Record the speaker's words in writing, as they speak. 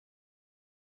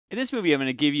In this movie, I'm going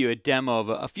to give you a demo of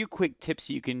a few quick tips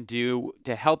you can do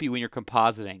to help you when you're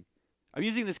compositing. I'm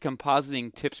using this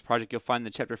compositing tips project you'll find in the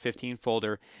chapter 15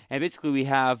 folder, and basically we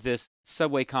have this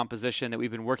subway composition that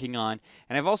we've been working on,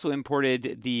 and I've also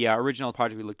imported the original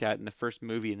project we looked at in the first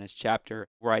movie in this chapter,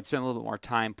 where I'd spent a little bit more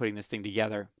time putting this thing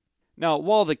together. Now,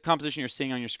 while the composition you're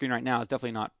seeing on your screen right now is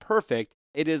definitely not perfect,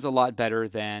 it is a lot better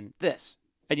than this.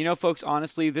 And you know, folks,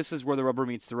 honestly, this is where the rubber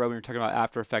meets the road when you're talking about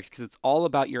After Effects, because it's all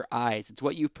about your eyes. It's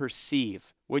what you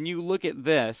perceive. When you look at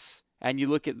this and you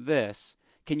look at this,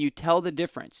 can you tell the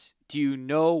difference? Do you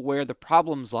know where the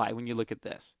problems lie when you look at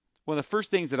this? One of the first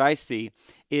things that I see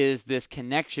is this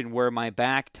connection where my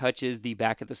back touches the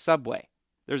back of the subway.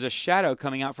 There's a shadow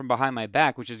coming out from behind my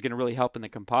back, which is going to really help in the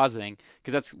compositing,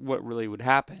 because that's what really would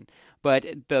happen. But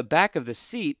the back of the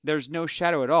seat, there's no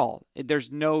shadow at all.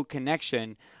 There's no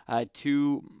connection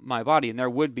to my body, and there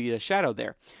would be a shadow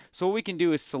there. So what we can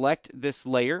do is select this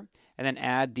layer and then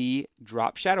add the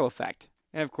drop shadow effect.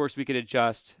 And of course, we could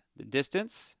adjust the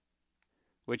distance,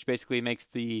 which basically makes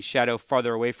the shadow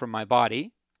farther away from my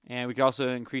body. And we could also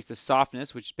increase the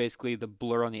softness, which is basically the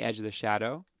blur on the edge of the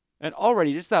shadow. And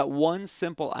already, just that one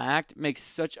simple act makes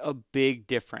such a big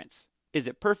difference. Is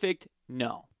it perfect?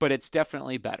 No, but it's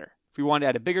definitely better. If we want to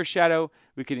add a bigger shadow,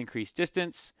 we could increase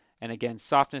distance, and again,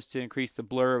 softness to increase the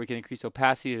blur. We can increase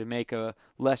opacity to make a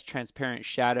less transparent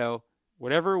shadow.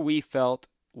 Whatever we felt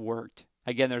worked.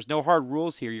 Again, there's no hard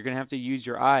rules here. You're going to have to use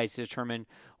your eyes to determine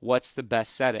what's the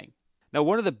best setting. Now,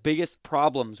 one of the biggest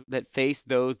problems that face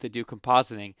those that do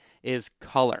compositing is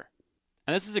color.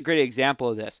 And this is a great example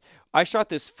of this. I shot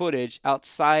this footage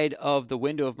outside of the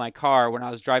window of my car when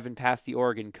I was driving past the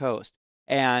Oregon coast.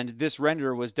 And this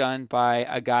render was done by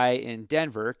a guy in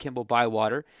Denver, Kimball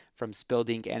Bywater, from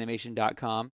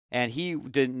SpilledInkAnimation.com. And he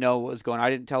didn't know what was going on.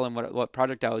 I didn't tell him what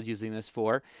project I was using this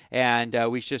for. And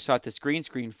we just shot this green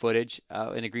screen footage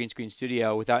in a green screen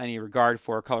studio without any regard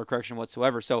for color correction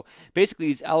whatsoever. So basically,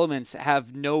 these elements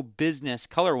have no business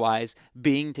color-wise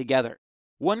being together.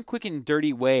 One quick and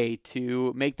dirty way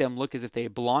to make them look as if they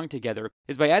belong together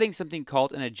is by adding something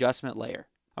called an adjustment layer.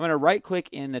 I'm going to right-click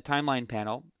in the timeline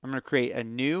panel. I'm going to create a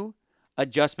new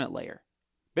adjustment layer.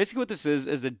 Basically what this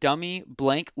is a dummy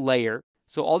blank layer.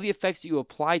 So all the effects that you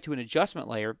apply to an adjustment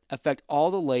layer affect all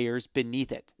the layers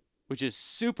beneath it, which is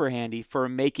super handy for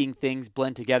making things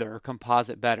blend together or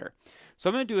composite better. So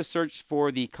I'm going to do a search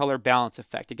for the color balance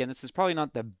effect. Again, this is probably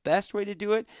not the best way to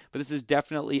do it, but this is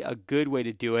definitely a good way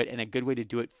to do it and a good way to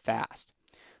do it fast.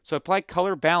 So apply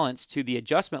color balance to the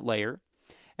adjustment layer,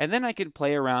 and then I can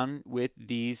play around with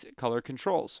these color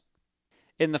controls.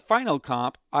 In the final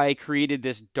comp, I created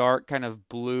this dark kind of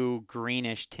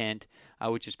blue-greenish tint,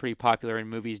 which is pretty popular in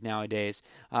movies nowadays.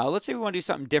 Let's say we want to do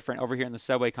something different over here in the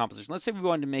subway composition. Let's say we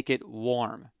wanted to make it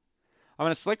warm. I'm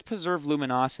going to select Preserve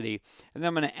Luminosity, and then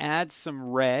I'm going to add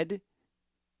some red,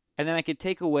 and then I could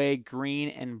take away green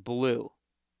and blue.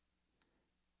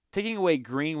 Taking away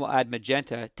green will add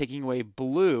magenta. Taking away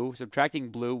blue, subtracting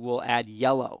blue, will add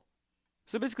yellow.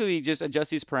 So basically, we just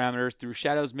adjust these parameters through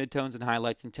shadows, midtones, and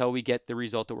highlights until we get the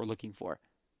result that we're looking for.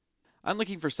 I'm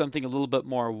looking for something a little bit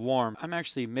more warm. I'm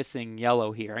actually missing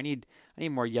yellow here. I need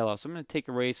more yellow. So I'm going to take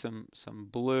away some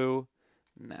blue.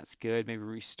 And that's good. Maybe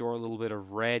restore a little bit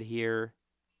of red here.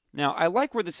 Now, I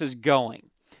like where this is going,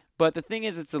 but the thing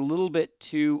is it's a little bit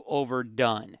too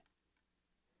overdone.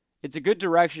 It's a good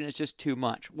direction, it's just too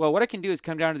much. Well, what I can do is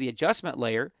come down to the adjustment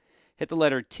layer, hit the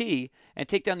letter T, and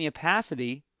take down the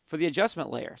opacity for the adjustment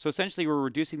layer. So essentially, we're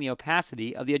reducing the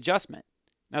opacity of the adjustment.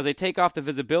 Now, as I take off the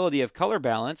visibility of color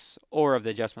balance, or of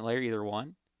the adjustment layer, either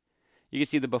one, you can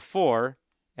see the before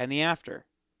and the after.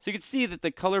 So you can see that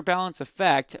the color balance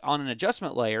effect on an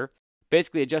adjustment layer,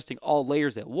 basically adjusting all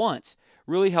layers at once,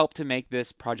 really helped to make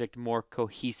this project more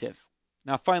cohesive.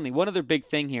 Now finally, one other big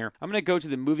thing here, I'm going to go to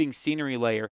the moving scenery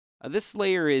layer. This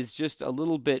layer is just a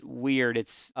little bit weird.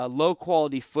 It's low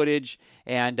quality footage,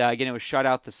 and again, it was shot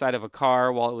out the side of a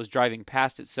car while it was driving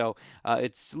past it, so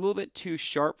it's a little bit too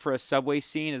sharp for a subway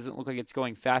scene. It doesn't look like it's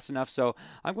going fast enough, so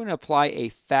I'm going to apply a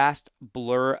fast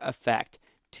blur effect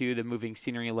to the moving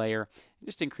scenery layer and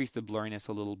just increase the blurriness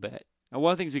a little bit. Now,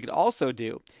 one of the things we could also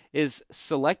do is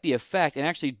select the effect and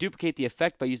actually duplicate the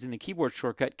effect by using the keyboard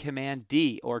shortcut Command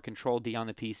D or Control D on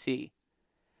the PC.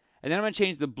 And then I'm going to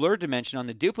change the blur dimension on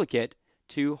the duplicate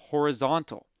to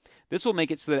horizontal. This will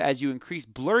make it so that as you increase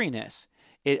blurriness,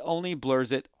 it only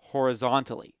blurs it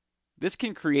horizontally. This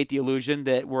can create the illusion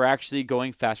that we're actually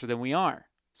going faster than we are.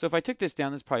 So if I took this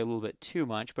down, that's probably a little bit too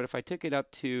much, but if I took it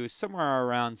up to somewhere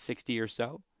around 60 or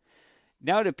so,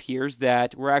 now it appears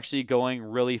that we're actually going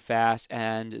really fast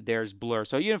and there's blur.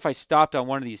 So even if I stopped on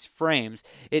one of these frames,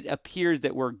 it appears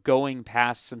that we're going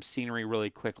past some scenery really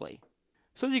quickly.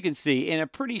 So as you can see, in a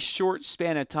pretty short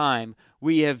span of time,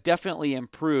 we have definitely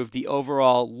improved the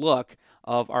overall look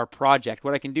of our project.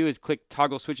 What I can do is click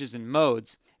toggle switches and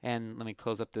modes, and let me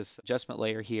close up this adjustment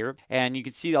layer here, and you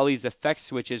can see all these effect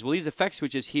switches. Well, these effect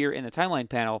switches here in the timeline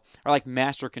panel are like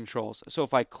master controls. So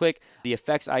if I click the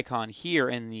effects icon here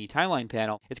in the timeline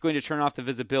panel, it's going to turn off the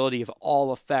visibility of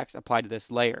all effects applied to this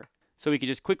layer. So we can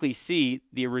just quickly see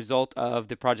the result of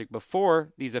the project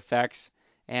before these effects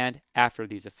and after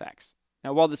these effects.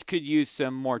 Now, while this could use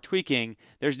some more tweaking,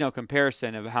 there's no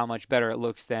comparison of how much better it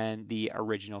looks than the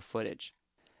original footage.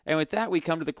 And with that, we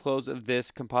come to the close of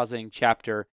this compositing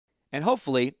chapter. And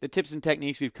hopefully, the tips and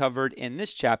techniques we've covered in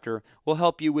this chapter will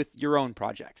help you with your own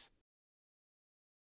projects.